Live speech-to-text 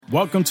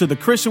Welcome to the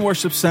Christian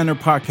Worship Center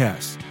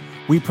podcast.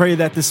 We pray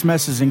that this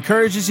message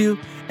encourages you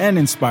and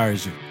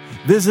inspires you.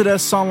 Visit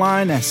us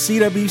online at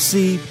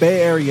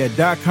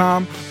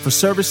cwcbayarea.com for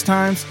service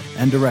times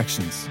and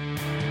directions.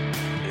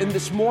 And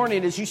this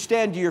morning, as you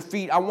stand to your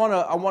feet, I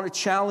want to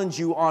challenge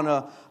you on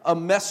a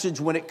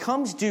message. When it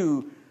comes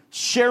to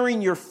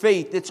sharing your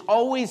faith, it's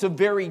always a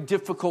very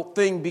difficult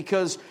thing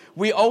because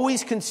we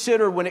always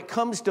consider when it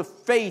comes to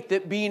faith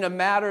it being a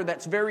matter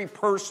that's very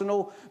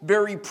personal,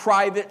 very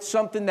private,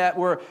 something that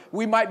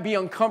we might be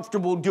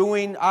uncomfortable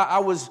doing. I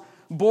was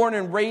born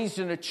and raised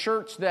in a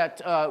church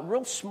that,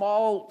 real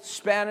small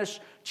Spanish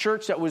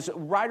church that was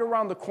right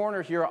around the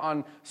corner here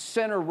on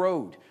Center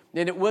Road.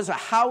 And it was a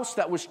house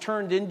that was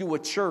turned into a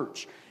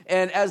church.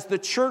 And as the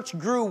church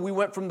grew, we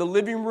went from the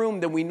living room,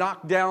 then we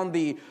knocked down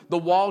the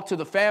wall to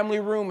the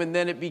family room, and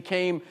then it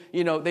became,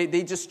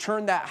 they just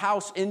turned that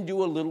house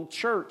into a little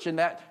church. And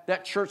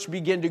that church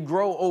began to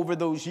grow over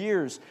those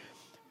years.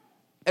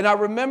 And I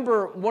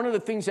remember one of the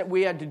things that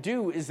we had to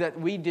do is that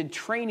we did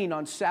training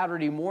on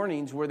Saturday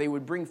mornings where they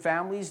would bring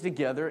families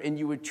together and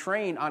you would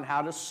train on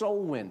how to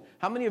soul win.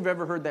 How many have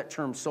ever heard that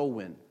term, soul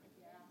win?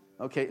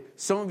 Okay,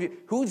 some of you,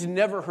 who's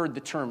never heard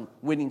the term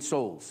winning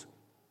souls?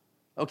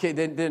 Okay,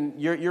 then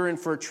you're in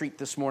for a treat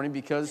this morning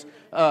because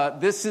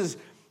this is,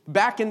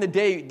 back in the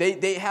day,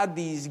 they had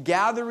these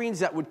gatherings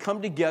that would come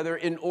together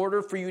in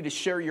order for you to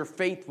share your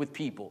faith with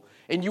people.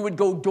 And you would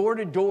go door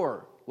to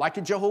door, like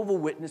a Jehovah's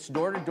Witness,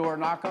 door to door,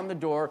 knock on the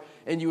door,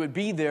 and you would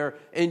be there,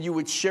 and you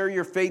would share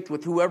your faith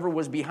with whoever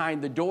was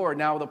behind the door.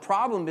 Now, the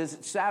problem is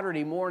it's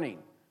Saturday morning.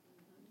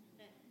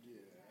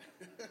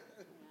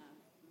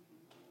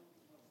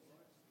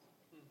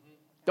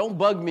 Don't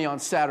bug me on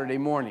Saturday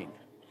morning.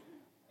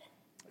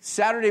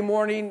 Saturday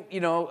morning,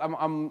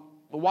 I'm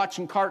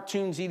watching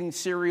cartoons, eating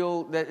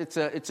cereal. It's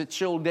a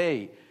chill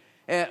day.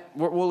 And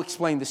we'll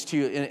explain this to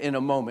you in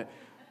a moment.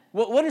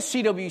 What does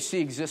CWC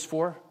exist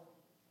for?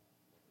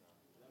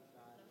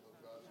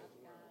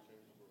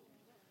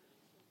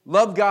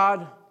 Love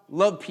God,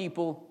 love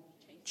people,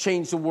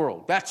 change the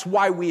world. That's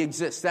why we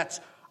exist. That's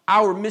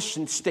our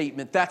mission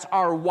statement. That's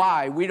our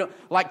why. We don't,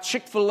 like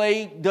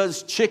Chick-fil-A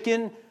does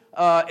chicken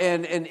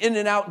and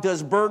In-N-Out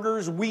does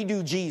burgers. We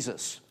do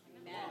Jesus.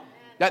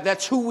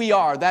 That's who we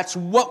are. That's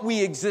what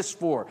we exist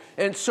for.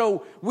 And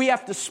so we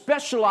have to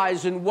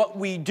specialize in what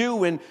we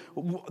do. And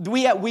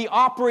we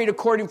operate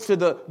according to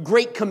the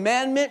Great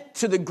Commandment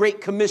to the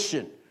Great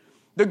Commission.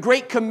 The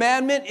Great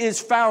Commandment is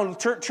found,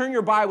 turn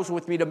your Bibles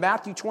with me to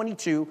Matthew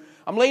 22.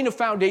 I'm laying a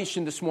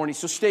foundation this morning,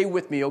 so stay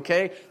with me,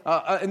 okay?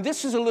 And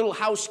this is a little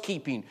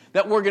housekeeping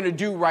that we're going to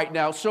do right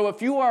now. So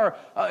if you're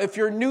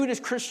new to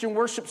Christian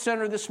Worship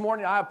Center this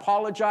morning, I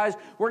apologize.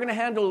 We're going to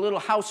handle a little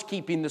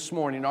housekeeping this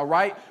morning, all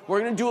right?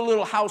 We're going to do a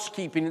little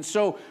housekeeping. And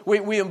so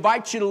we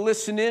invite you to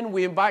listen in.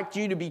 We invite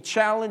you to be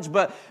challenged.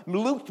 But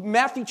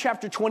Matthew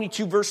chapter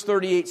 22, verse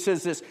 38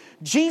 says this.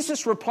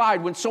 Jesus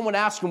replied when someone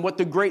asked him what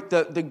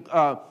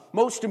the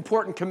most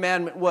important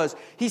commandment was.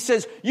 He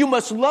says, you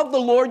must love the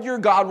Lord your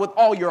God with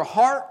all your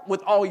heart,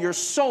 with all your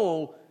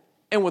soul,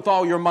 and with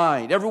all your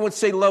mind. Everyone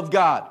say, love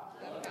God.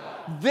 Love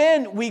God.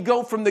 Then we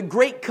go from the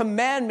Great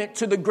Commandment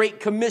to the Great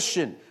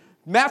Commission.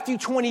 Matthew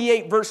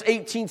 28, verse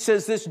 18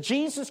 says this,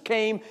 Jesus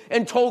came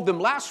and told them,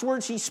 last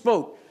words he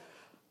spoke,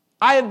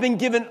 I have been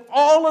given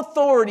all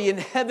authority in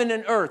heaven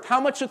and earth. How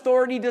much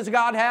authority does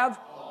God have?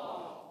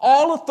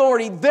 All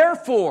authority,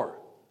 therefore,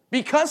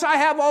 because I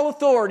have all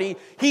authority,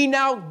 he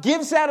now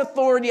gives that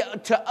authority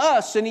to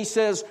us, and he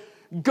says,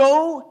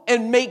 go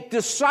and make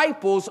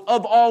disciples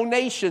of all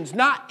nations.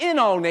 Not in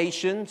all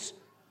nations,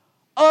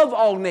 of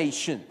all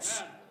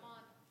nations.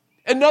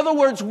 In other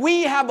words,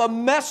 we have a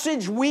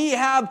message, we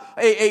have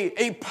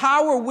a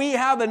power, we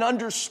have an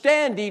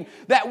understanding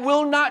that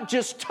will not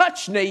just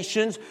touch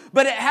nations,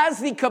 but it has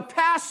the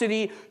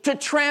capacity to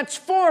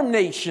transform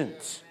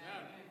nations.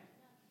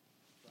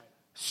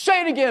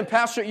 Say it again,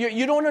 Pastor.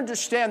 You don't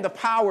understand the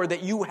power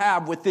that you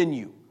have within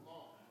you.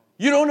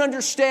 You don't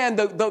understand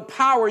the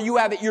power you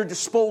have at your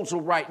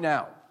disposal right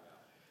now.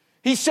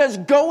 He says,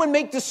 go and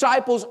make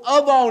disciples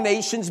of all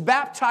nations,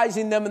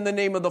 baptizing them in the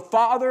name of the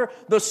Father,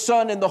 the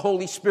Son, and the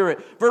Holy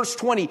Spirit. Verse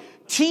 20,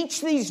 teach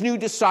these new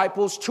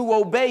disciples to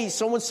obey.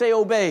 Someone say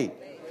obey.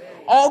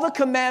 All the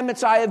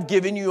commandments I have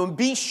given you, and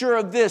be sure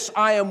of this,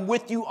 I am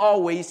with you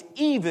always,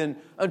 even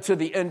unto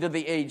the end of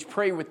the age.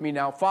 Pray with me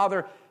now.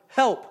 Father,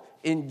 help.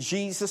 In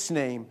Jesus'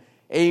 name,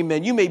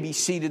 amen. You may be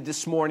seated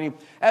this morning.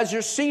 As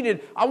you're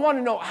seated, I want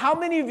to know, how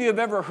many of you have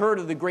ever heard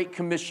of the Great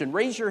Commission?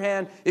 Raise your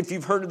hand if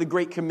you've heard of the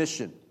Great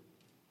Commission.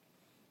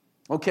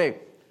 Okay,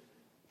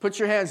 put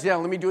your hands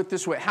down. Let me do it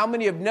this way. How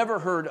many have never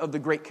heard of the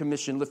Great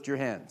Commission? Lift your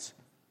hands.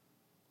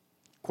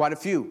 Quite a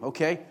few,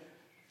 okay?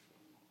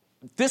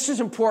 This is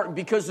important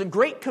because the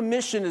Great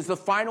Commission is the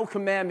final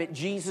commandment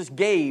Jesus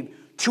gave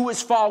to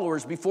his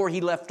followers before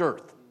he left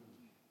earth.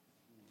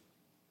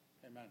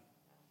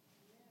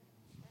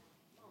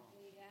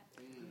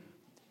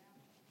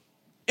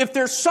 If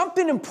there's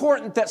something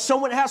important that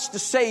someone has to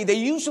say, they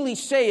usually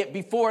say it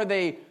before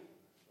they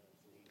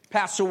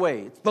pass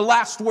away. It's the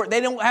last word.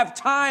 They don't have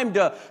time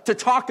to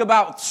talk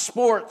about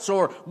sports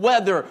or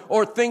weather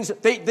or things.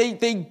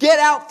 They get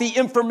out the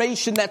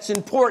information that's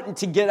important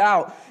to get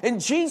out.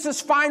 And Jesus'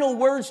 final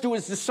words to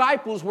his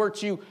disciples were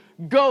to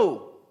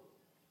go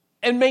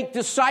and make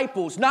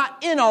disciples,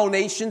 not in all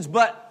nations,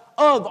 but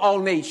of all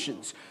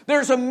nations.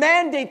 There's a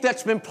mandate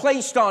that's been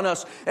placed on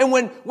us. And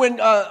when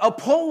a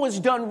poll was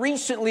done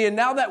recently, and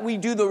now that we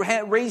do the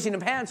raising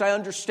of hands, I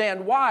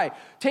understand why.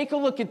 Take a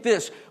look at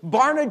this.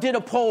 Barna did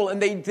a poll,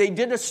 and they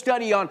did a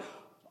study on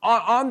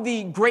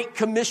the Great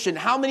Commission.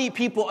 How many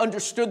people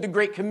understood the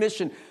Great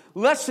Commission?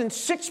 Less than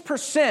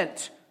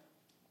 6%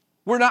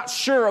 were not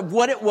sure of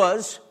what it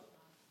was.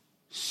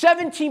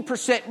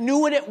 17% knew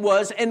what it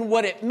was and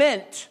what it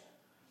meant.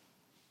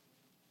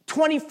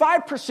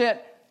 25%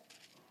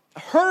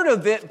 heard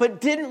of it,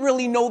 but didn't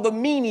really know the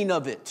meaning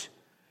of it.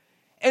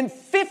 And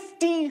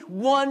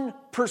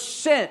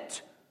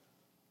 51%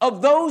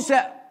 of those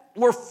that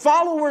were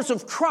followers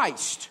of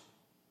Christ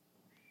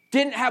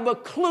didn't have a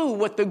clue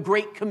what the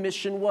Great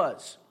Commission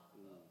was.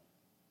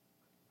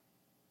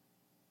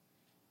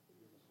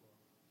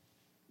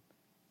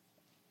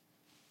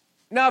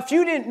 Now, if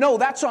you didn't know,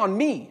 that's on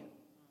me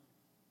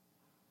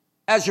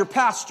as your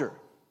pastor.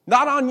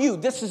 Not on you.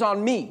 This is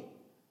on me.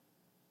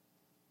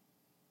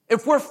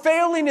 If we're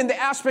failing in the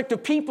aspect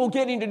of people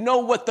getting to know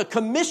what the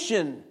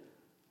commission,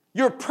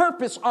 your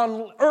purpose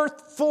on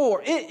earth for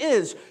it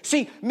is.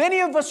 See, many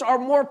of us are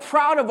more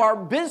proud of our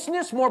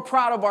business, more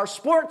proud of our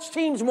sports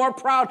teams, more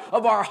proud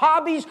of our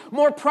hobbies,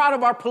 more proud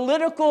of our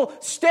political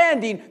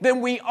standing than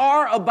we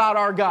are about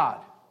our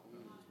God.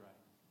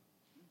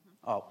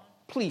 Oh,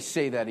 please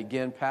say that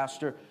again,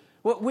 Pastor.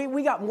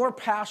 We got more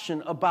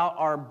passion about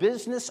our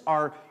business,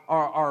 our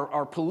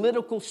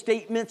political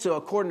statements,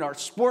 according to our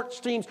sports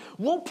teams.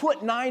 We'll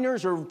put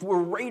Niners or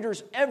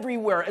Raiders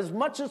everywhere. As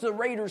much as the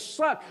Raiders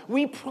suck,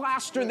 we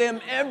plaster them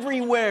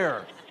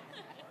everywhere.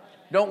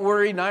 Don't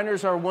worry,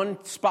 Niners are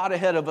one spot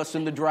ahead of us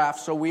in the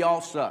draft, so we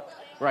all suck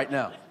right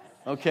now,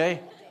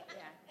 okay?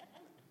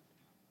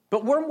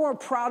 But we're more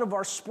proud of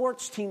our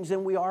sports teams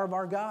than we are of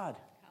our God.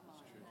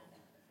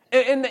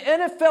 And the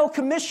NFL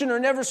commissioner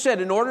never said,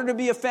 in order to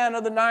be a fan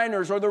of the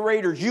Niners or the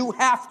Raiders, you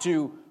have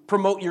to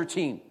promote your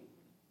team.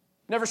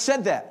 Never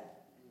said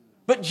that.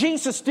 But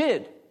Jesus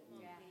did.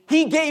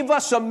 He gave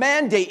us a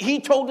mandate. He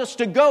told us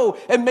to go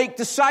and make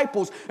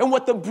disciples. And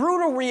what the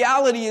brutal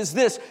reality is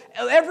this: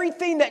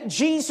 everything that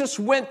Jesus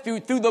went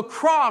through the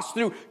cross,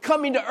 through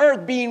coming to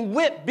earth, being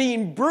whipped,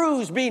 being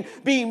bruised,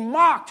 being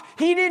mocked,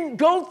 he didn't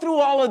go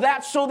through all of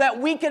that so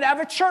that we could have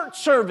a church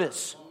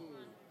service.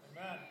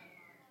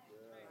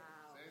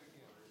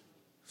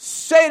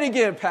 Say it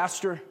again,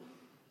 Pastor.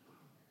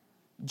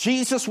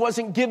 Jesus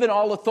wasn't given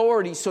all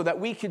authority so that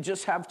we could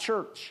just have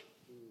church,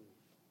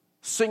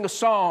 sing a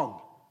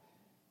song,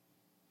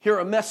 hear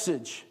a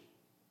message,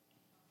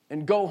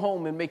 and go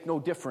home and make no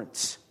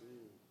difference.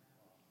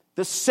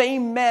 The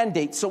same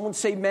mandate, someone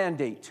say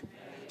mandate.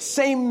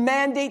 Same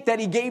mandate that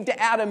he gave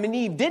to Adam and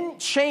Eve didn't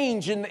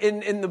change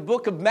in the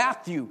book of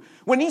Matthew.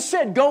 When he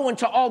said go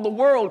into all the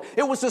world,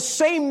 it was the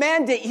same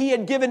mandate he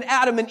had given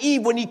Adam and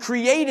Eve when he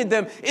created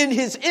them in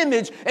his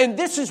image. And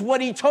this is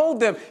what he told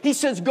them. He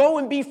says, go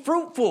and be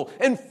fruitful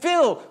and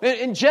fill.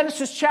 In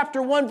Genesis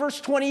chapter 1, verse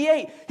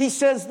 28, he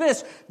says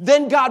this: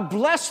 then God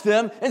blessed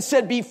them and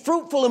said, be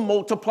fruitful and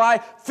multiply,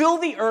 fill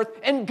the earth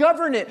and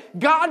govern it.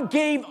 God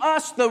gave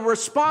us the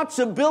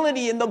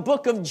responsibility in the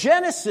book of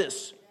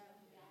Genesis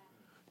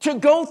to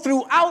go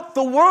throughout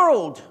the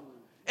world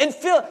and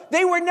fill.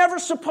 They were never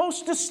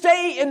supposed to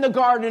stay in the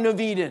Garden of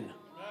Eden.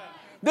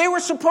 They were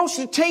supposed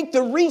to take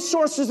the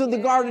resources of the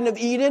Garden of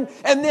Eden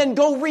and then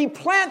go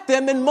replant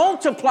them and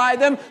multiply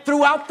them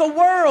throughout the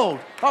world.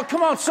 Oh,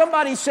 come on,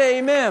 somebody say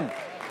amen.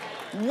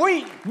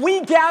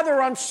 We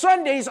gather on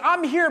Sundays.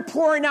 I'm here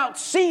pouring out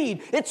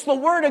seed. It's the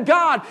Word of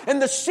God. And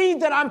the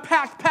seed that I'm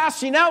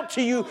passing out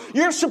to you,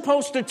 you're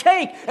supposed to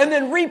take and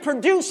then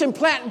reproduce and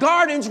plant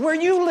gardens where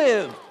you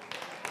live.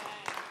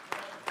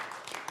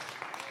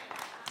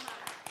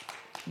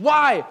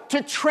 Why?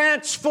 To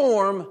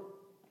transform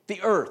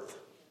the earth.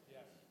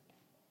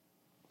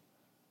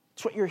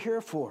 That's what you're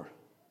here for.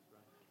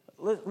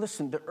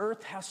 Listen, the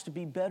earth has to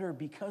be better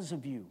because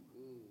of you.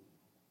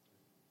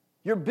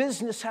 Your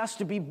business has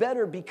to be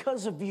better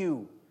because of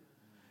you.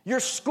 Your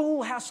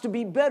school has to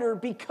be better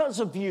because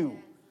of you.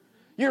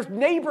 Your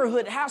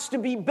neighborhood has to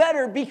be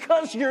better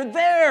because you're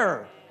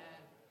there.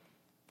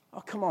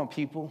 Oh, come on,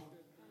 people.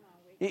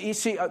 You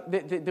see,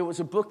 there was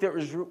a book that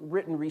was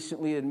written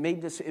recently and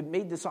made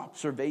this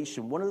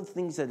observation. One of the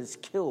things that has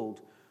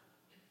killed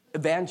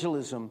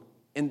evangelism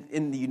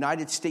in the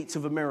United States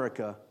of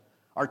America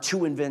are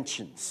two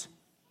inventions: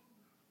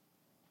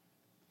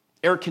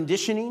 air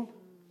conditioning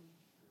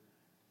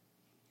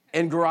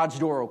and garage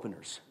door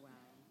openers.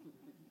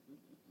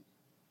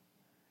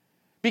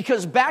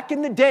 Because back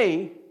in the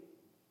day,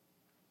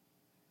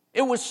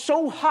 it was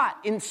so hot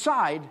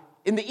inside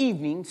in the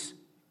evenings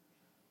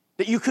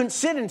that you couldn't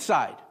sit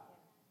inside.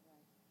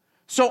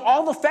 So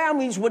all the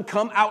families would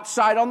come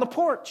outside on the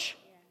porch.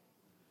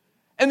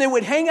 And they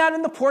would hang out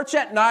in the porch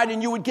at night,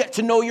 and you would get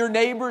to know your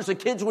neighbors. The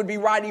kids would be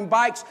riding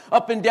bikes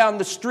up and down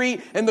the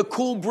street, and the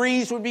cool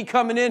breeze would be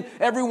coming in.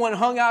 Everyone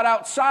hung out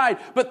outside.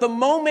 But the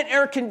moment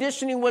air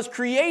conditioning was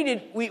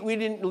created, we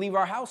didn't leave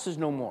our houses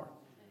no more.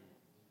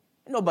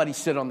 Nobody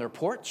sit on their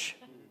porch.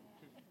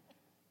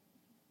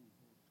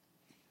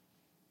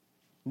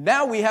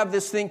 Now we have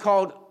this thing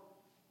called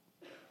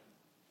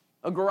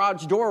a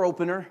garage door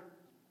opener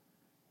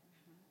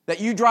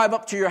that you drive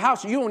up to your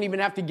house. You don't even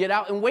have to get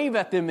out and wave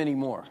at them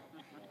anymore.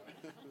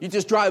 You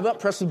just drive up,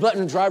 press the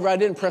button, drive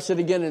right in, press it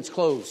again, and it's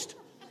closed.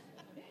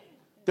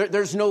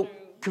 There's no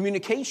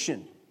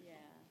communication,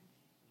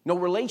 no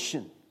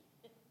relation,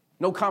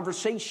 no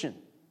conversation.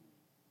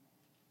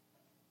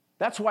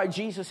 That's why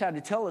Jesus had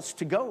to tell us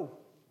to go.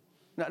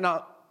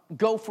 Now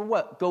go for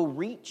what? Go,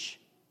 reach,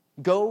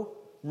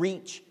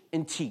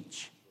 and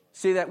teach.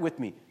 Say that with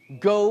me.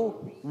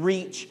 Go,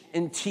 reach,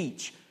 and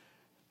teach.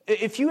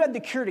 If you had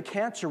the cure to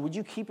cancer, would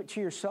you keep it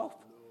to yourself?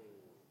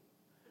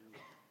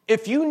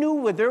 If you knew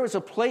where there was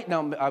a place,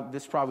 now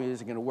this probably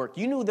isn't going to work.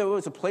 You knew there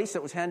was a place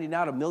that was handing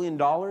out $1 million,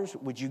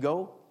 would you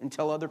go and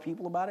tell other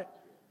people about it?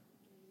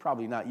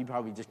 Probably not. You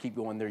probably just keep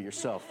going there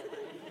yourself.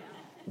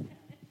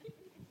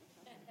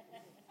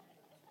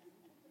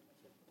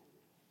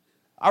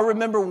 I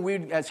remember when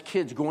we, as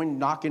kids, going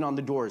knocking on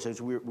the doors.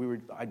 As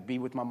I'd be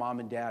with my mom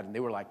and dad, and they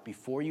were like,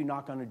 "Before you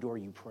knock on a door,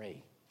 you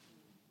pray.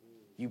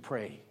 You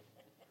pray.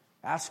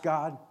 Ask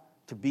God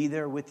to be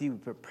there with you,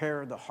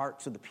 prepare the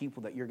hearts of the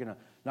people that you're going to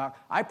knock."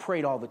 I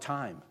prayed all the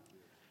time.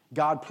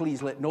 God,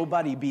 please let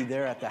nobody be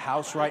there at the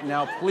house right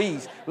now.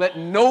 Please let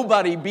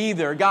nobody be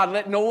there. God,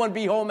 let no one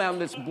be home on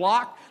this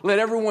block. Let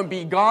everyone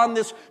be gone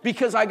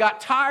because I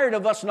got tired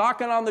of us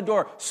knocking on the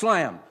door.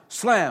 Slam,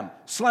 slam,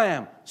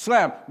 slam,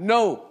 slam.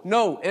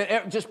 No.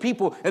 Just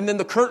people. And then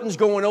the curtains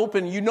going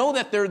open. You know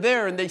that they're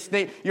there, and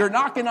you're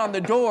knocking on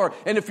the door.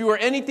 And if you were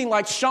anything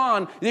like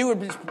Sean,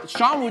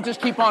 Sean would just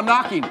keep on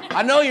knocking.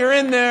 I know you're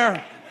in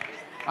there.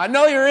 I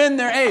know you're in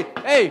there.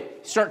 Hey,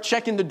 start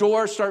checking the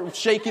door, start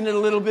shaking it a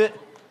little bit.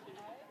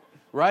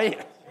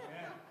 Right?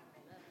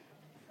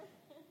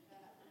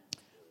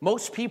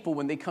 Most people,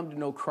 when they come to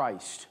know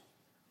Christ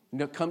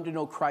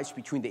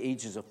between the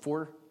ages of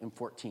 4 and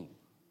 14.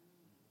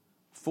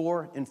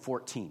 4 and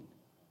 14.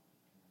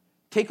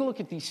 Take a look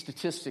at these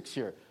statistics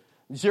here.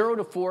 0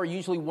 to 4,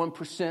 usually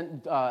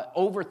 1%.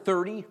 Over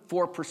 30,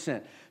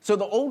 4%. So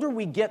the older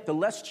we get, the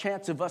less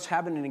chance of us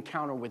having an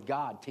encounter with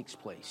God takes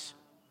place.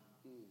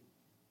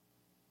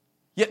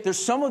 Yet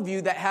there's some of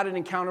you that had an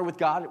encounter with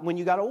God when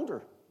you got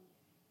older.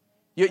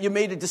 You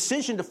made a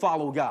decision to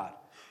follow God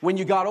when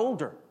you got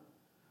older.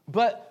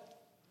 But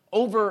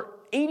over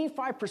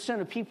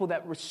 85% of people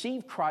that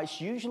receive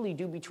Christ usually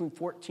do between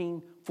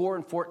 4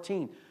 and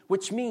 14,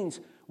 which means,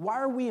 why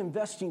are we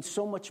investing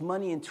so much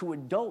money into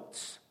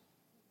adults?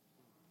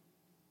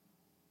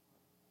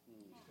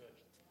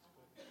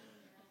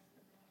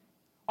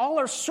 All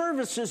our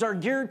services are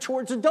geared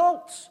towards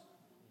adults.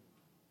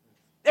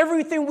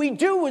 Everything we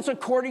do is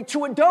according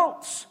to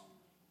adults.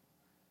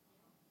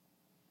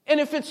 And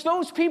if it's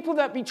those people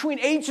that between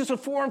ages of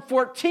 4 and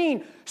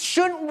 14,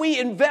 shouldn't we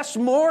invest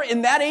more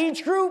in that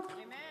age group?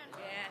 Amen.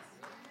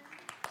 Yes.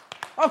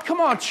 Oh, come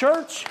on,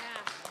 church. Yeah.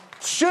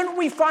 Shouldn't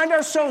we find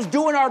ourselves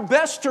doing our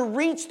best to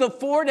reach the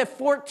 4 to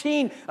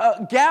 14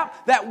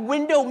 gap, that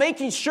window,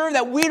 making sure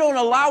that we don't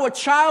allow a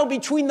child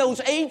between those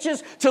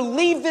ages to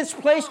leave this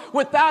place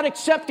without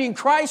accepting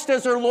Christ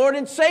as their Lord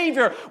and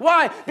Savior?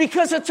 Why?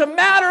 Because it's a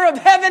matter of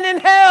heaven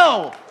and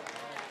hell.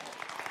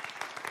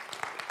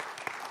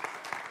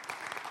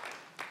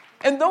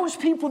 And those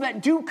people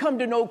that do come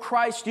to know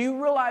Christ, do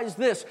you realize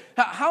this?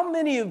 How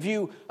many of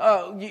you,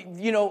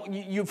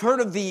 you've heard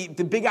of the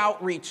big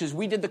outreaches?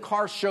 We did the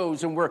car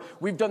shows, and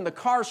we've done the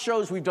car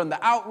shows, we've done the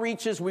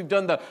outreaches, we've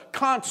done the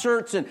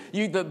concerts, and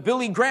the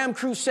Billy Graham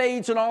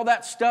crusades and all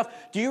that stuff.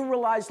 Do you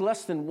realize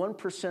less than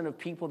 1% of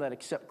people that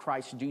accept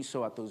Christ do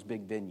so at those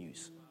big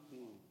venues?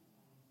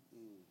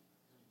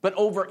 But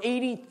over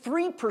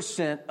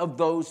 83% of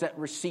those that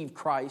receive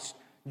Christ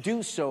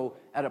do so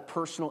at a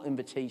personal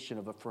invitation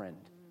of a friend.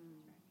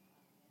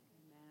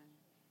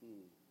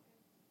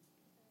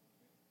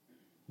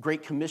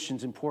 Great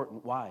Commission's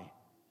important. Why?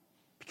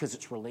 Because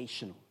it's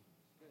relational.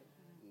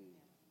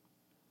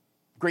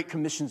 Great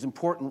Commission's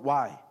important.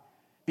 Why?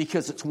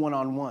 Because it's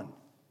one-on-one.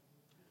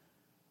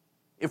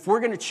 If we're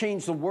going to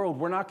change the world,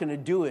 we're not going to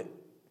do it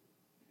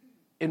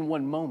in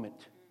one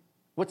moment.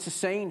 What's the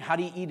saying? How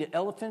do you eat an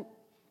elephant?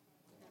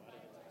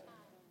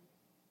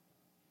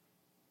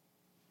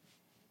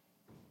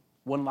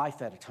 One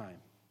life at a time.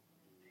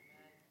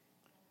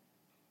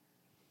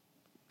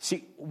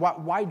 See,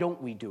 why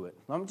don't we do it?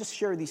 I'm going to just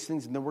share these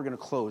things, and then we're going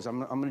to close. I'm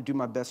going to do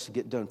my best to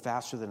get done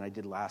faster than I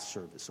did last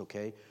service,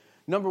 okay?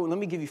 Number one, let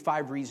me give you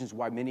 5 reasons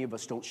why many of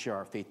us don't share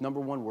our faith. Number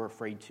one, we're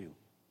afraid to,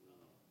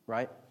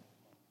 right?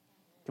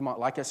 Come on,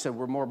 like I said,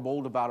 we're more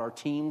bold about our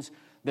teams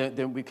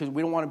than because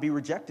we don't want to be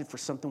rejected for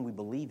something we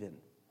believe in.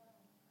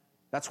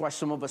 That's why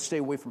some of us stay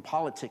away from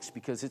politics,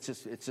 because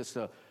it's just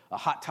a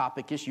hot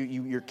topic issue.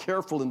 You're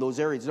careful in those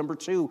areas. Number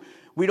two,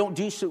 we don't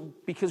do so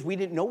because we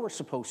didn't know we're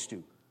supposed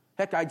to.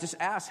 Heck, I just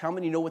asked how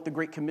many know what the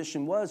Great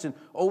Commission was, and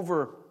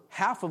over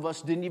half of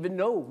us didn't even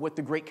know what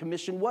the Great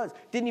Commission was.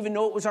 Didn't even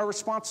know it was our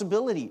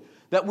responsibility.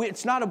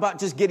 It's not about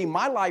just getting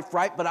my life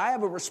right, but I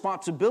have a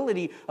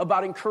responsibility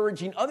about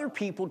encouraging other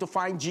people to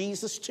find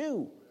Jesus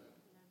too.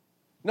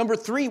 Number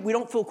three, we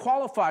don't feel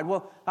qualified.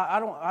 Well,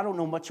 I don't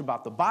know much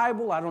about the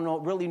Bible. I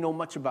don't really know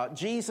much about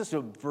Jesus,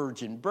 the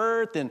virgin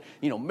birth, and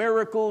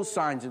miracles,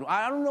 signs, and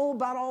I don't know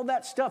about all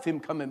that stuff.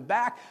 Him coming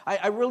back.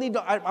 I really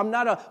don't. I'm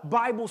not a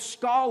Bible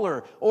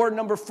scholar. Or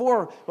number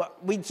four,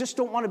 we just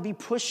don't want to be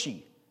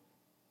pushy.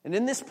 And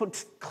in this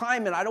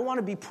climate, I don't want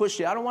to be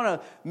pushy. I don't want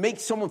to make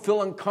someone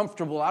feel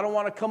uncomfortable. I don't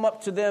want to come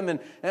up to them. And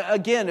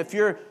again, if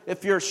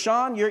you're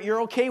Sean,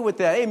 you're okay with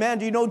that. Hey, man,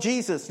 do you know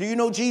Jesus? Do you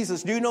know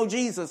Jesus? Do you know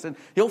Jesus? And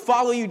he'll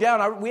follow you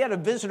down. We had a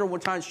visitor one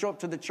time show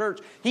up to the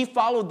church. He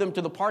followed them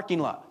to the parking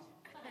lot.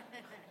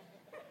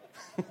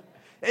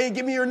 Hey,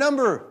 give me your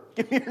number.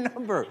 Give me your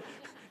number.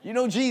 You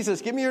know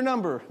Jesus. Give me your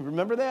number.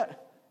 Remember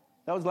that?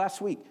 That was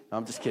last week. No,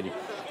 I'm just kidding.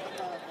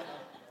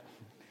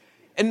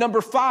 And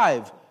number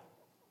five,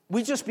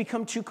 we just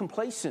become too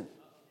complacent.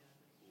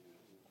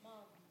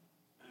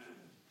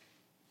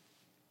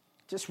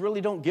 Just really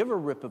don't give a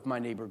rip if my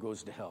neighbor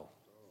goes to hell.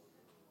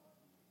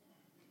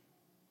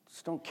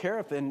 Just don't care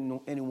if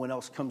anyone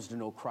else comes to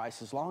know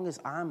Christ as long as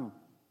I'm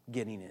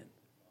getting in.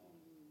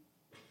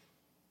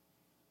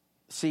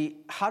 See,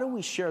 how do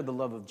we share the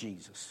love of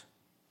Jesus?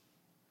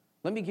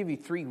 Let me give you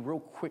three real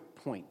quick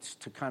points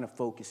to kind of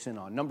focus in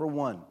on. Number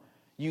one,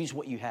 use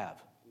what you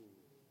have.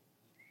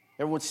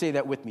 Everyone say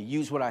that with me.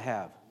 Use what I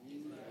have.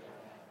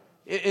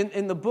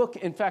 In the book,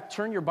 in fact,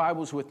 turn your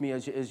Bibles with me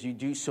as you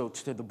do so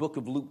to the book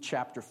of Luke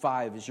chapter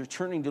 5. As you're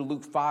turning to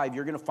Luke 5,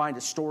 you're going to find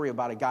a story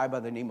about a guy by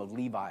the name of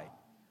Levi.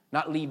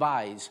 Not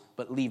Levi's,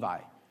 but Levi.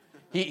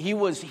 He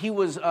was.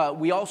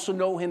 We also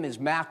know him as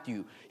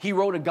Matthew. He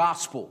wrote a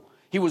gospel.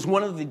 He was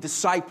one of the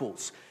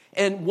disciples.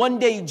 And one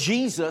day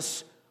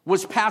Jesus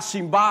was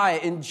passing by,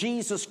 and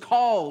Jesus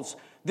calls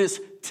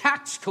this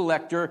tax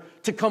collector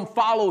to come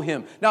follow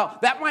him. Now,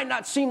 that might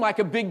not seem like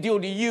a big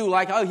deal to you,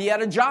 like, oh, he had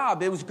a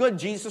job. It was good.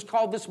 Jesus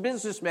called this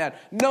businessman.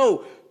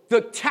 No, the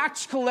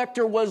tax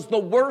collector was the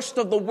worst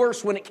of the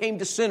worst when it came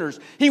to sinners.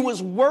 He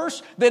was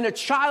worse than a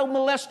child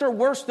molester,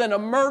 worse than a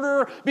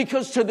murderer,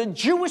 because to the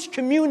Jewish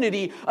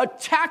community, a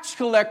tax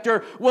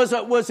collector was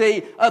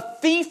a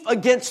thief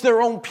against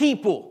their own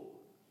people.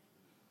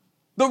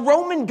 The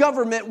Roman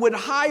government would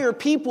hire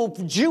people,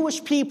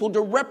 Jewish people,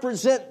 to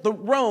represent the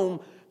Rome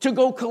to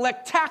go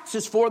collect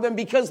taxes for them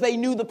because they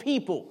knew the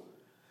people.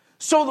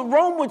 So the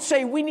Rome would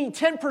say, we need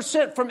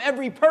 10% from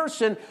every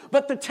person,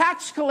 but the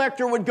tax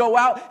collector would go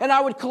out and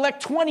I would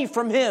collect 20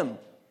 from him.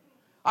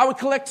 I would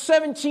collect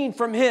 17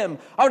 from him.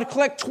 I would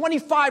collect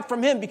 25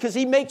 from him because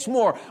he makes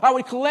more. I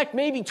would collect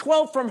maybe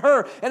 12 from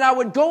her, and I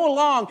would go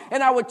along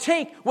and I would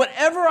take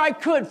whatever I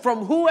could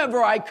from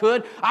whoever I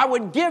could. I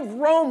would give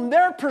Rome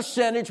their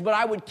percentage, but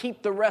I would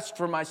keep the rest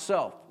for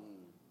myself.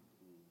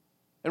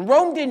 And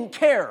Rome didn't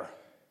care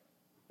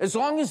as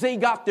long as they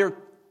got their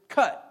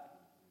cut.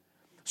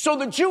 So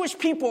the Jewish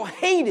people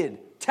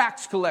hated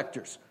tax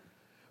collectors.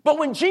 But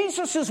when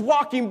Jesus is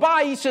walking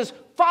by, he says,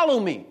 follow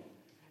me.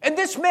 And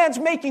this man's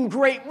making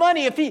great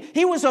money. If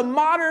he was a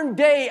modern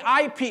day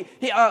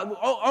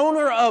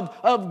owner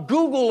of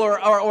Google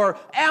or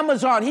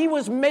Amazon, he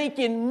was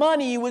making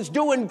money. He was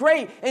doing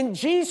great. And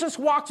Jesus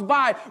walks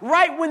by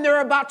right when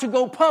they're about to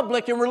go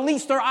public and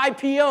release their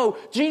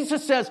IPO.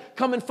 Jesus says,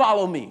 come and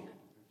follow me.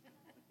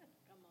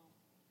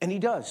 And he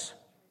does.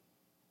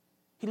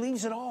 He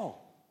leaves it all.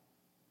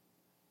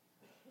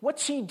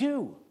 What's he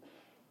do?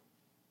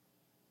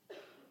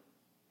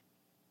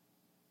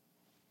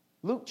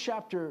 Luke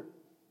chapter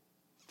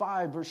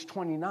 5, verse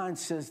 29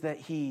 says that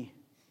he,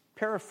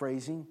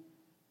 paraphrasing,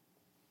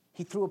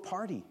 he threw a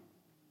party.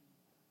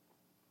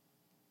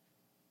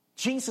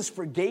 Jesus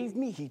forgave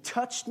me. He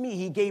touched me.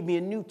 He gave me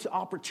a new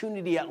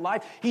opportunity at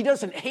life. He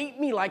doesn't hate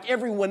me like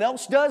everyone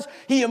else does.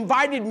 He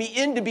invited me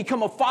in to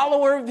become a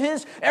follower of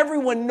his.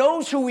 Everyone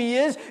knows who he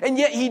is, and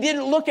yet he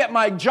didn't look at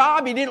my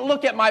job. He didn't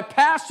look at my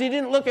past. He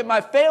didn't look at my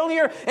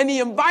failure, and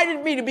he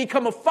invited me to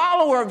become a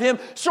follower of him.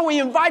 So he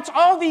invites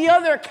all the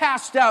other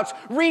cast outs,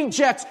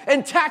 rejects,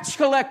 and tax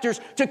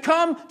collectors to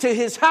come to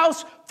his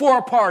house for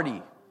a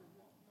party.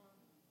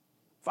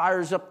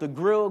 Fires up the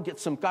grill,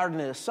 gets some carne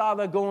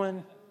asada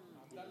going.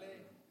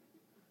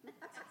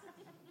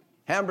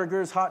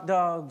 Hamburgers, hot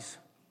dogs.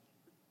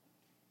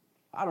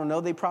 I don't know.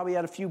 They probably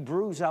had a few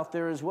brews out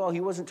there as well.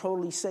 He wasn't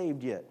totally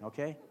saved yet,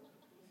 okay?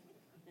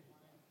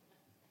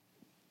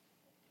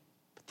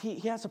 But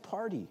he has a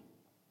party.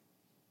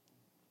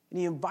 And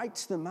he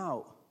invites them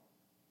out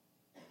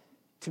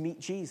to meet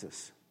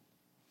Jesus.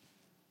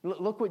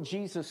 Look what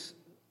Jesus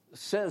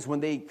says when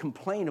they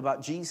complain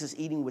about Jesus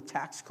eating with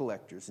tax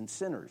collectors and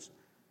sinners.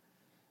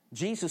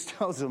 Jesus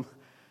tells them,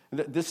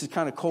 this is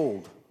kind of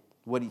cold,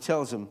 what he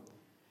tells them.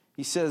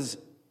 He says,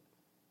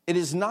 it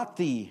is not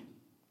the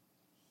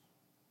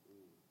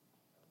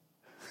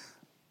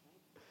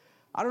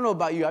I don't know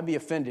about you, I'd be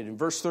offended. In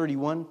verse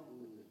 31,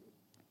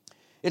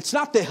 it's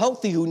not the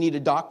healthy who need a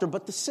doctor,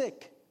 but the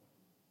sick.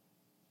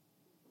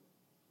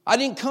 I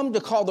didn't come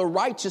to call the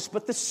righteous,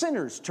 but the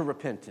sinners to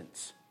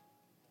repentance.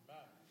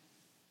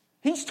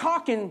 He's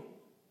talking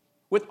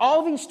with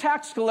all these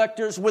tax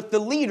collectors, with the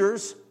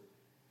leaders,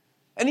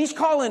 and he's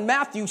calling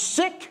Matthew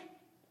sick,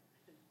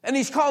 and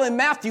he's calling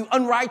Matthew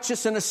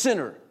unrighteous and a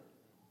sinner. And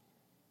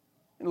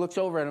he looks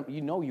over at him,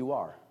 you know you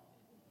are.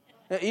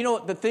 You know,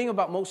 the thing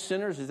about most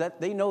sinners is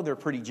that they know they're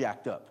pretty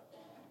jacked up.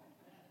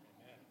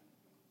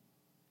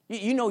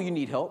 You know you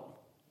need help.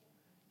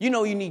 You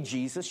know you need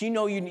Jesus. You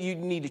know you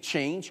need to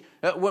change.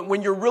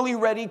 When you're really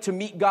ready to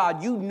meet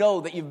God, you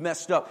know that you've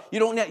messed up. You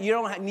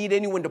don't need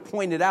anyone to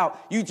point it out.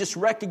 You just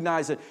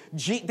recognize it.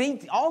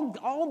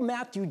 All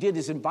Matthew did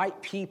is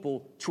invite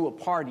people to a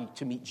party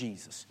to meet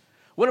Jesus.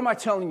 What am I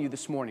telling you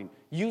this morning?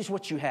 Use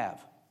what you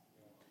have.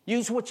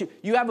 Use what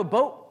you have a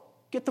boat?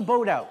 Get the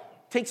boat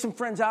out. Take some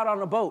friends out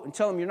on a boat and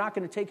tell them you're not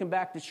going to take them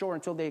back to shore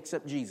until they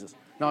accept Jesus.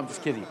 No, I'm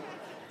just kidding.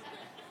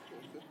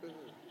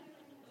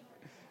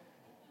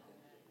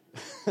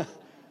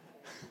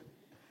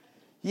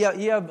 Yeah,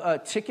 you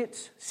have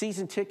tickets,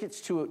 season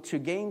tickets to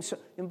games.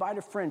 Invite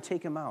a friend,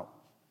 take them out.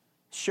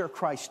 Share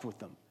Christ with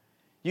them.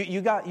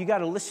 You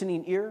got a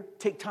listening ear.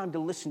 Take time to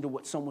listen to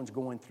what someone's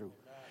going through.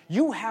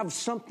 You have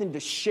something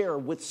to share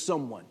with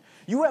someone.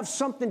 You have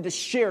something to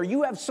share.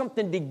 You have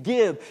something to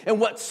give. And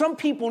what some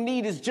people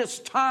need is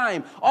just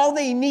time. All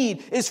they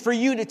need is for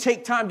you to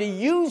take time to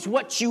use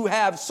what you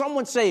have.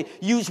 Someone say,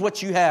 use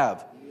what you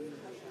have.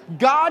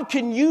 God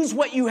can use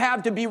what you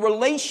have to be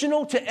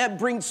relational, to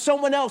bring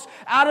someone else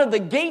out of the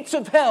gates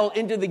of hell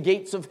into the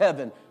gates of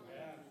heaven.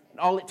 And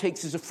all it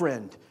takes is a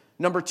friend.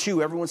 Number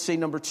 2, everyone say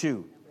number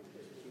 2.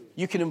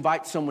 You can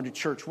invite someone to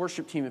church.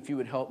 Worship team, if you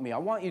would help me. I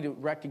want you to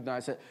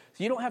recognize that.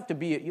 So you don't have to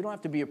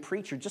be a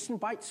preacher. Just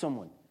invite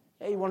someone.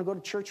 Hey, you want to go to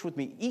church with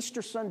me?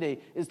 Easter Sunday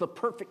is the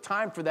perfect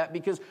time for that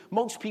because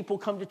most people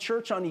come to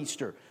church on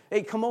Easter.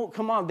 Hey, come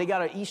on. They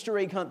got an Easter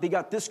egg hunt. They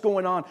got this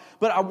going on.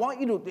 But I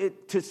want you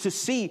to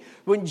see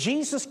when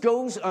Jesus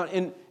goes,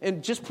 and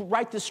just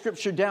write the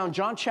scripture down,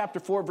 John chapter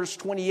 4, verse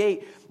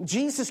 28.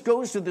 Jesus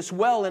goes to this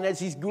well, and as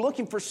he's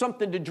looking for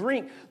something to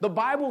drink, the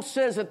Bible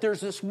says that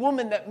there's this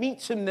woman that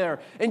meets him there.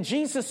 And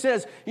Jesus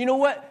says, you know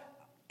what?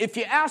 If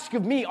you ask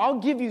of me, I'll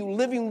give you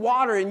living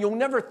water and you'll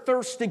never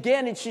thirst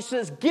again. And she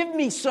says, give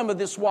me some of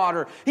this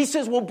water. He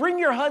says, well, bring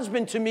your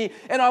husband to me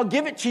and I'll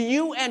give it to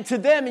you and to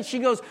them. And she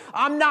goes,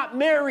 I'm not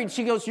married.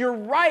 She goes, you're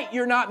right,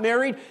 you're not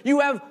married. You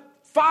have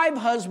 5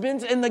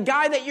 husbands and the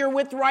guy that you're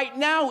with right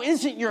now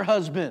isn't your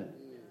husband.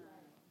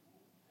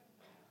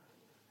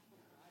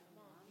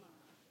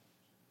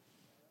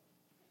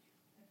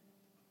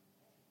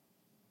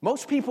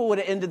 Most people would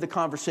have ended the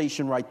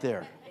conversation right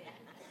there.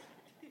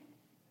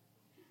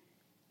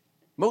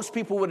 Most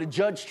people would have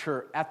judged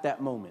her at that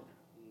moment.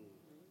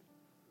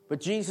 But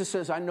Jesus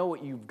says, I know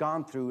what you've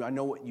gone through. I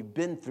know what you've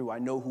been through. I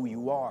know who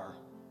you are.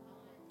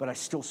 But I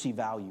still see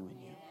value in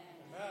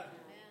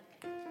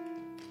you.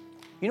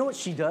 You know what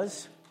she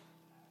does?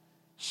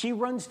 She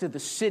runs to the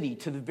city,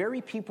 to the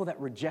very people that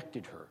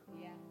rejected her.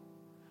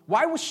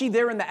 Why was she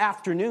there in the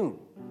afternoon?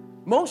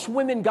 Most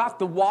women got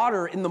the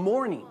water in the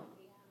morning.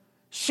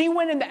 She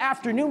went in the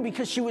afternoon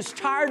because she was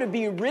tired of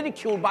being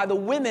ridiculed by the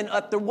women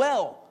at the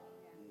well.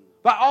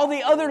 By all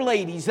the other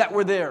ladies that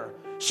were there.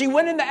 She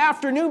went in the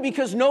afternoon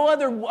because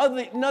none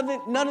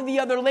of the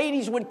other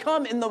ladies would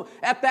come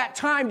at that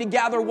time to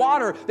gather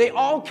water. They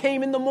all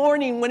came in the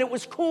morning when it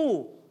was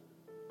cool.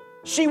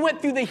 She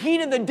went through the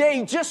heat of the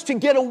day just to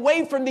get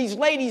away from these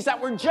ladies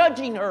that were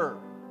judging her.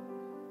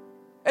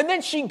 And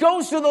then she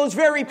goes to those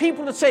very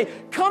people to say,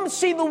 come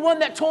see the one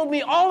that told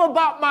me all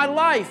about my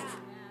life.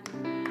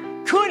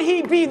 Could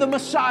he be the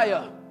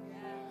Messiah?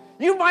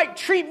 You might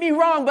treat me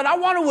wrong, but I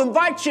want to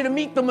invite you to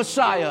meet the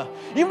Messiah.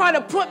 You might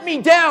have put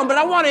me down, but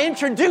I want to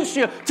introduce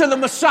you to the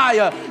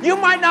Messiah. You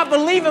might not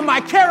believe in my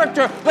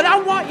character, but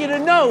I want you to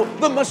know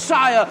the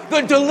Messiah,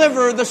 the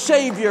deliverer, the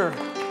Savior.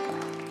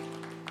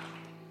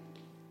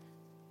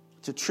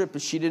 It's a trip,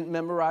 but she didn't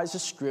memorize a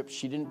script.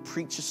 She didn't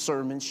preach a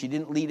sermon. She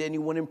didn't lead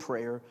anyone in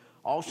prayer.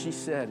 All she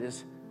said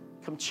is,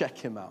 come check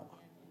him out.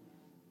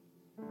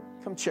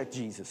 Come check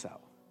Jesus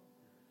out.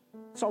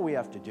 That's all we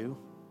have to do.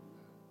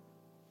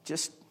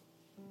 Just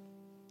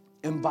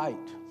invite.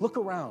 Look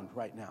around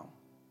right now.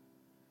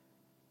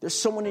 There's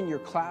someone in your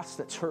class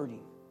that's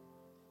hurting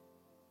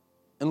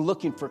and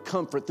looking for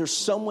comfort. There's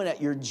someone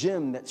at your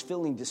gym that's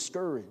feeling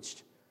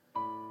discouraged.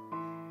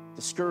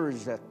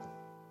 Discouraged that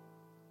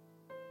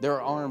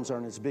their arms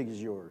aren't as big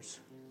as yours.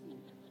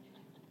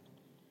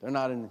 They're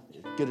not in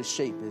as good a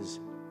shape as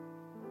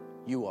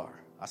you are.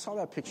 I saw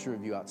that picture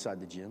of you outside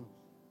the gym.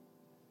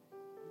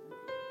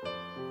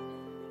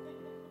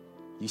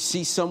 You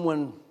see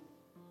someone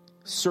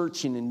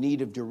searching in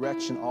need of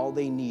direction. All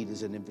they need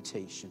is an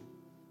invitation.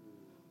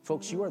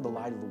 Folks, you are the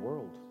light of the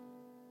world.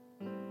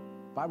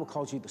 The Bible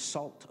calls you the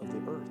salt of the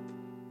earth.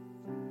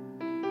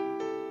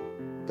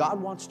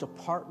 God wants to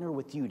partner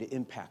with you to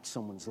impact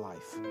someone's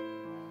life.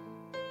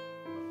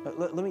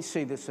 Let me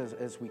say this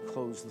as we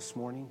close this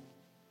morning.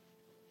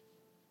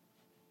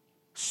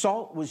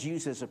 Salt was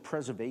used as a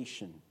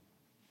preservation,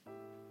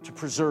 to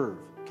preserve,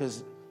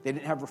 because they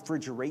didn't have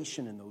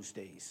refrigeration in those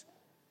days.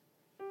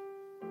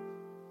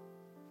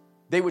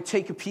 They would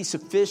take a piece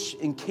of fish,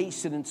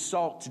 encase it in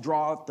salt to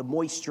draw out the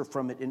moisture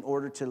from it in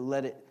order to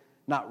let it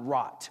not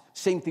rot.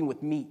 Same thing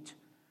with meat.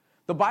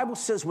 The Bible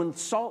says when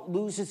salt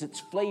loses its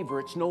flavor,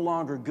 it's no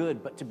longer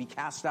good, but to be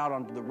cast out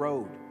onto the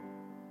road.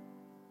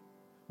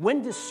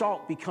 When does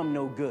salt become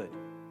no good?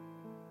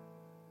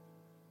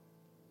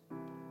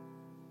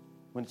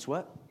 When it's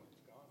what?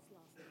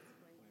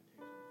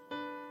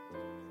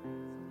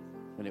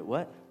 When it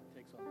what?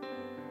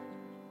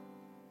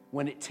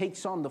 When it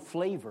takes on the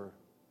flavor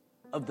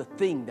of the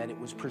thing that it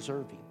was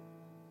preserving.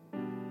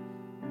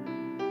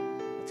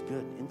 That's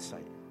good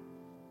insight.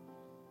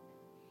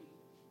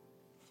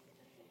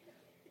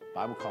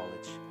 Bible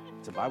college.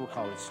 It's a Bible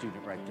college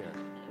student right there.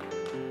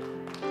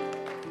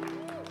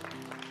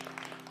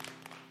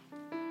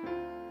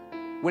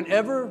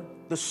 Whenever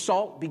the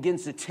salt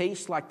begins to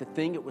taste like the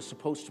thing it was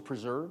supposed to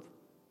preserve,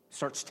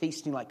 starts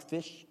tasting like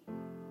fish,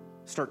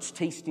 starts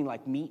tasting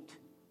like meat,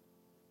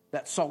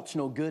 that salt's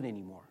no good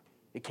anymore.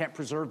 It can't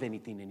preserve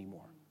anything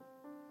anymore.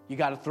 You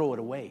got to throw it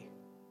away.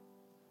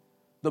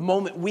 The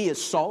moment we as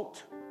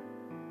salt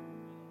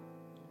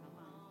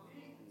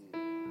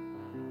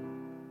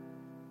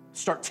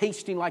start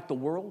tasting like the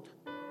world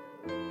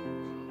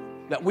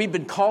that we've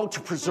been called to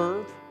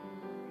preserve,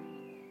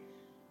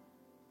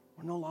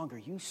 we're no longer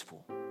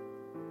useful.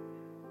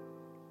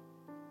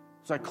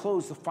 As I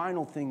close, the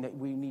final thing that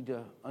we need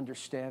to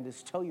understand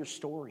is tell your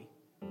story.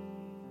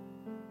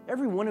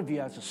 Every one of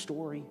you has a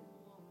story.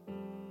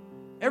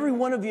 Every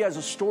one of you has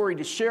a story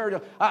to share.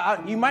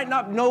 You might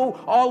not know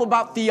all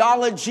about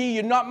theology.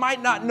 You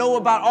might not know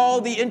about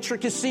all the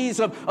intricacies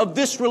of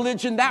this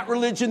religion,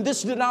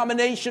 this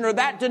denomination, or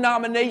that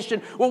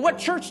denomination. Well, what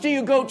church do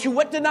you go to?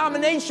 What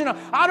denomination?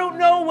 I don't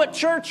know what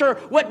church or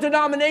what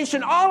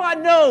denomination. All I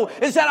know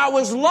is that I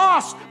was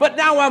lost, but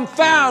now I'm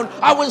found.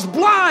 I was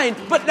blind,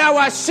 but now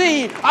I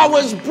see. I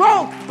was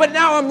broke, but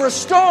now I'm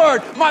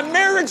restored. My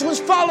marriage was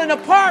falling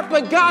apart,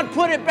 but God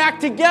put it back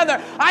together.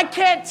 I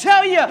can't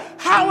tell you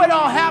how it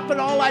all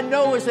happened. All I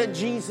know is that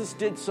Jesus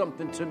did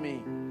something to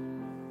me.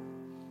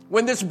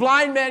 When this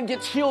blind man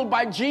gets healed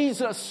by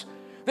Jesus,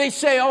 they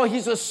say, oh,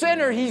 he's a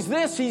sinner, he's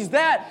this, he's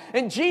that.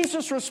 And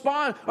Jesus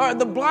responds, or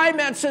the blind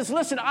man says,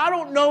 listen, I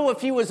don't know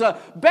if he was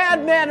a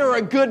bad man or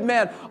a good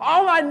man.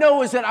 All I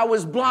know is that I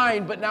was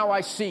blind, but now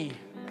I see.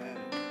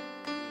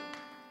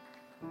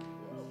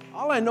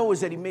 All I know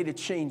is that he made a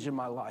change in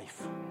my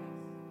life.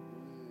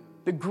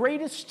 The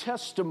greatest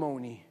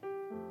testimony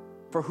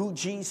for who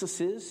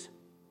Jesus is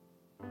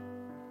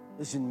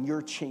in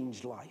your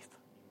changed life.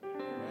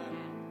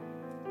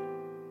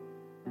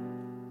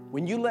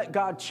 When you let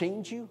God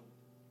change you,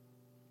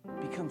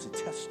 it becomes a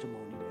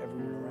testimony to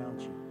everyone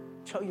around you.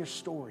 Tell your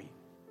story.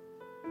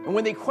 And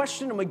when they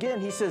question him again,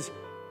 he says,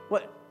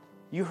 what?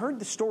 You heard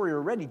the story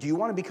already. Do you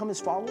want to become his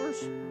followers?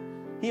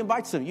 He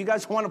invites them. You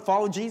guys want to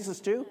follow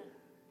Jesus too?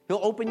 He'll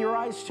open your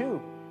eyes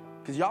too,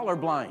 because y'all are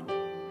blind.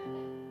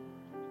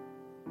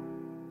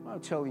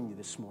 I'm telling you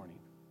this morning,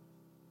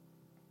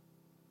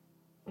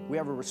 we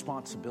have a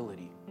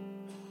responsibility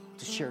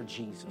to share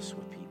Jesus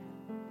with people.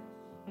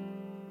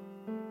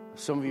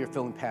 Some of you are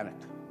feeling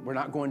panicked. We're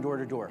not going door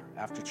to door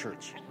after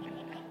church.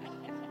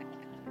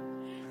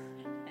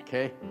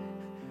 Okay?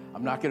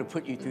 I'm not going to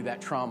put you through that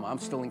trauma. I'm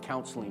still in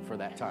counseling for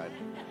that time.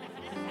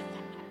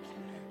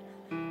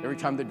 Every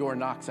time the door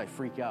knocks, I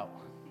freak out.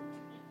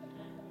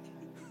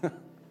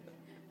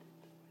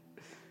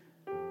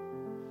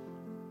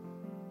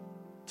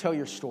 Tell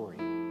your story.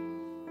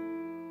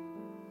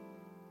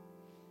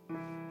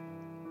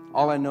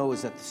 All I know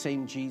is that the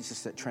same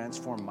Jesus that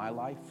transformed my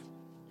life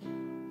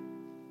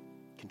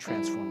can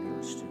transform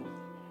yours too.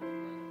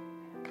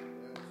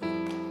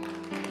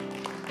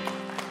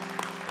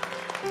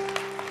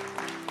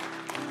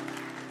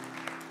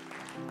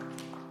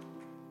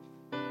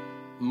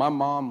 My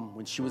mom,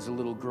 when she was a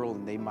little girl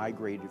and they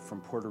migrated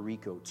from Puerto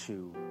Rico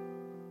to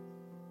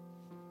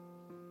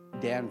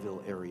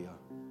Danville area,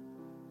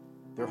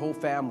 their whole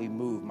family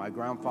moved. My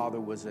grandfather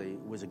was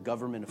a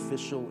government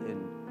official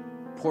in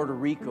Puerto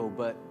Rico,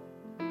 but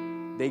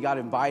they got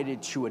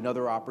invited to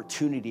another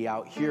opportunity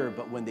out here,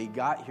 but when they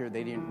got here,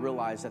 they didn't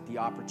realize that the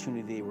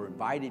opportunity they were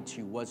invited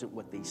to wasn't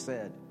what they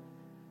said.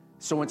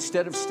 So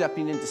instead of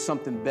stepping into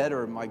something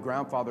better, my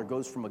grandfather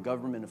goes from a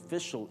government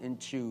official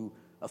into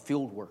a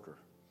field worker.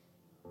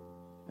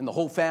 And the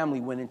whole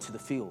family went into the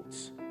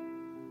fields.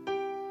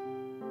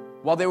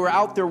 While they were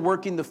out there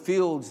working the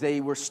fields,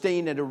 they were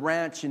staying at a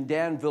ranch in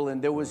Danville,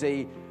 and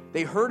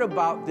they heard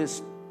about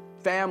this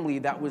family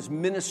that was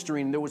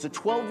ministering. There was a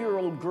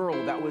 12-year-old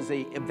girl that was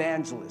an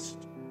evangelist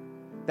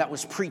that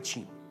was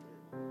preaching.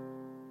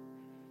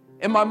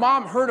 And my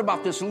mom heard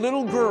about this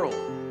little girl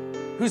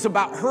who's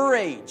about her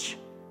age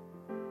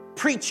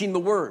preaching the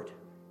word.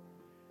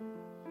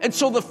 And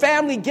so the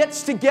family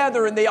gets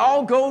together and they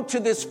all go to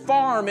this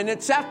farm. And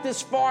it's at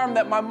this farm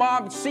that my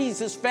mom sees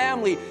this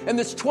family. And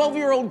this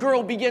 12-year-old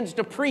girl begins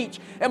to preach.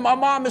 And my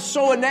mom is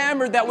so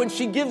enamored that when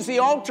she gives the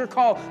altar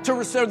call to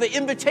receive the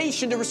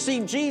invitation to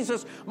receive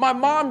Jesus, my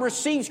mom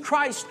receives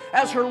Christ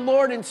as her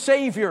Lord and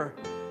Savior.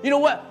 You know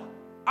what?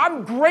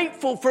 I'm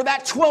grateful for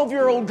that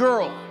 12-year-old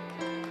girl.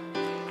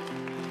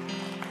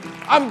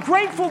 I'm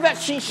grateful that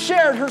she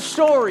shared her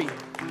story.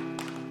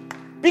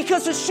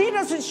 Because if she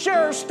doesn't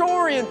share her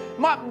story and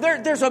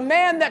there's a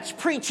man that's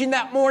preaching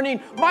that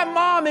morning, my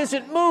mom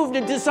isn't moved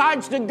and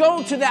decides to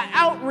go to that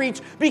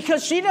outreach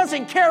because she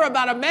doesn't care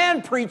about a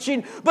man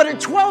preaching, but a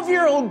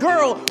 12-year-old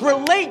girl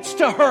relates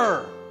to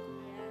her.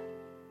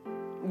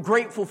 I'm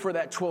grateful for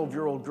that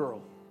 12-year-old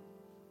girl.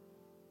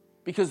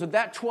 Because if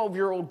that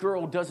 12-year-old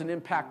girl doesn't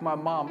impact my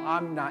mom,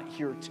 I'm not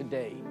here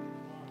today.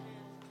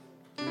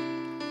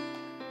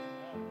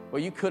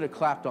 Well, you could have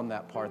clapped on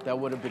that part. That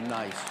would have been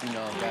nice,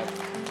 that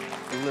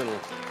little.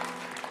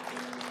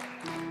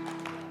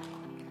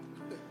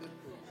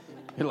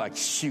 You're like,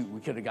 shoot,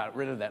 we could have got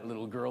rid of that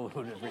little girl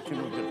who would have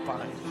been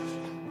fine.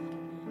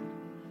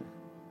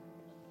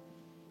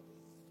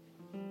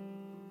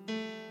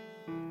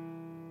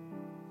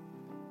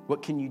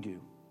 What can you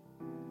do?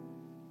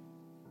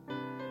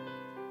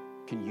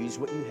 You can use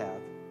what you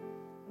have.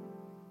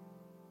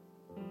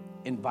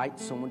 Invite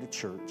someone to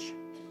church.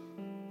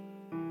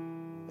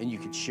 And you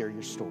can share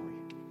your story.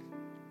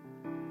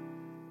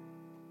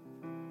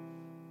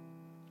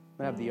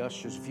 I have the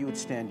ushers, if you would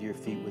stand to your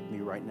feet with me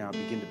right now,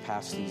 begin to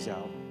pass these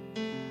out.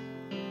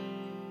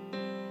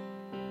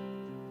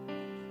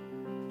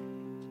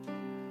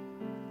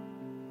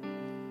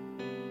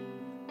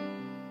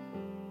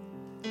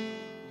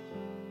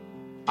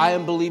 I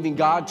am believing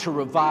God to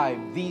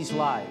revive these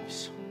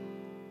lives.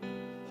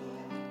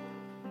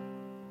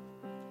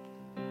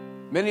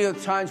 Many of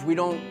the times we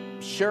don't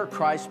share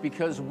Christ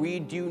because we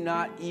do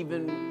not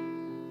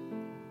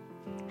even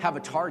have a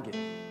target.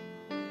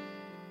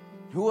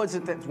 Who was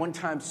it that one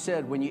time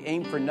said, when you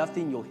aim for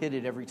nothing, you'll hit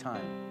it every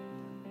time?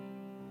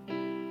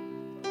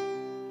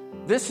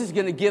 This is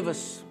going to give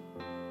us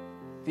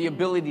the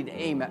ability to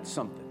aim at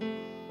something.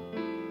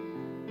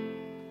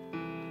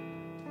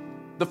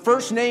 The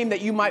first name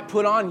that you might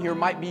put on here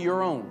might be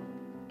your own.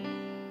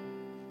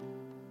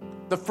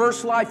 The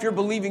first life you're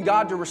believing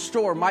God to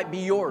restore might be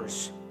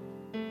yours.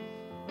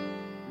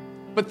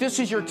 But this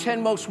is your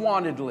 10 most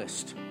wanted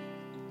list.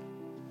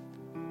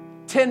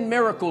 10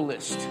 miracle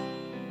list.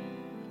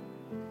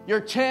 Your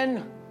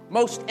 10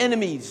 most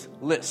enemies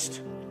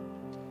list.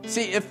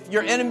 See, if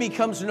your enemy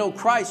comes to know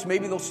Christ,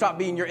 maybe they'll stop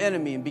being your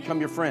enemy and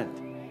become your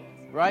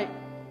friend. Right?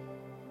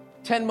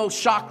 10 most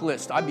shock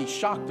list. I'd be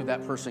shocked if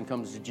that person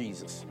comes to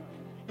Jesus.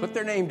 Put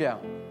their name down.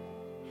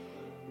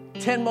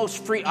 10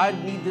 most free. I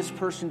need this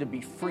person to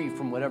be free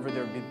from whatever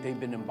they've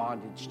been in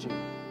bondage to.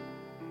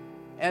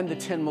 And the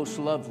 10 most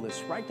loved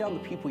list. Write down the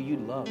people you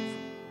love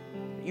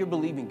that you're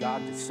believing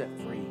God to set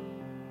free.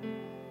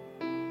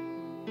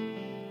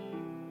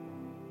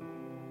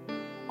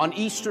 On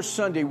Easter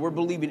Sunday, we're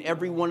believing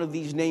every one of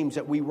these names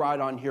that we write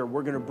on here.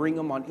 We're going to bring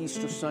them on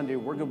Easter Sunday.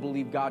 We're going to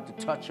believe God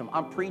to touch them.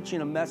 I'm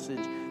preaching a message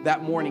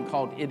that morning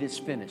called It Is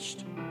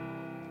Finished.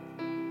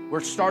 We're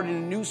starting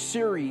a new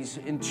series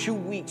in 2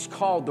 weeks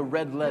called The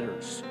Red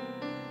Letters.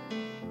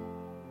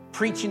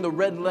 Preaching the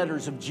red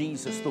letters of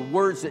Jesus, the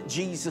words that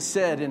Jesus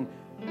said. And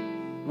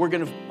we're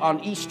going to,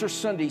 on Easter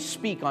Sunday,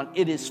 speak on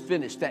It Is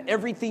Finished. That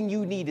everything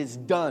you need is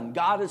done.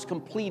 God has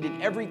completed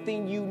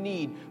everything you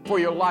need for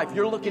your life.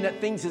 You're looking at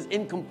things as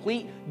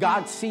incomplete.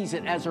 God sees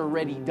it as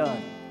already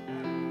done.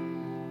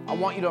 I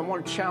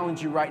want to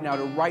challenge you right now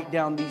to write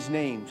down these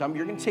names.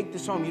 You're going to take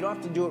this home. You don't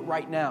have to do it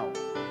right now.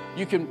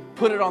 You can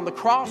put it on the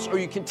cross or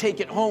you can take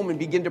it home and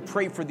begin to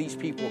pray for these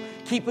people.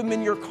 Keep them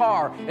in your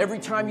car. Every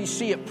time you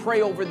see it,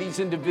 pray over these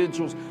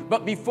individuals.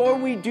 But before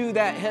we do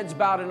that, heads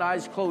bowed and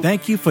eyes closed.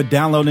 Thank you for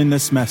downloading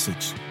this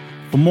message.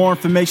 For more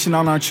information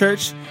on our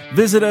church,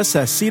 visit us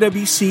at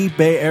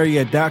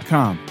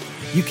cwcbayarea.com.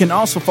 You can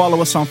also follow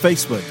us on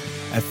Facebook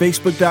at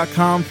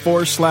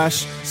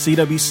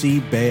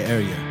facebook.com/CWC Bay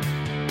Area.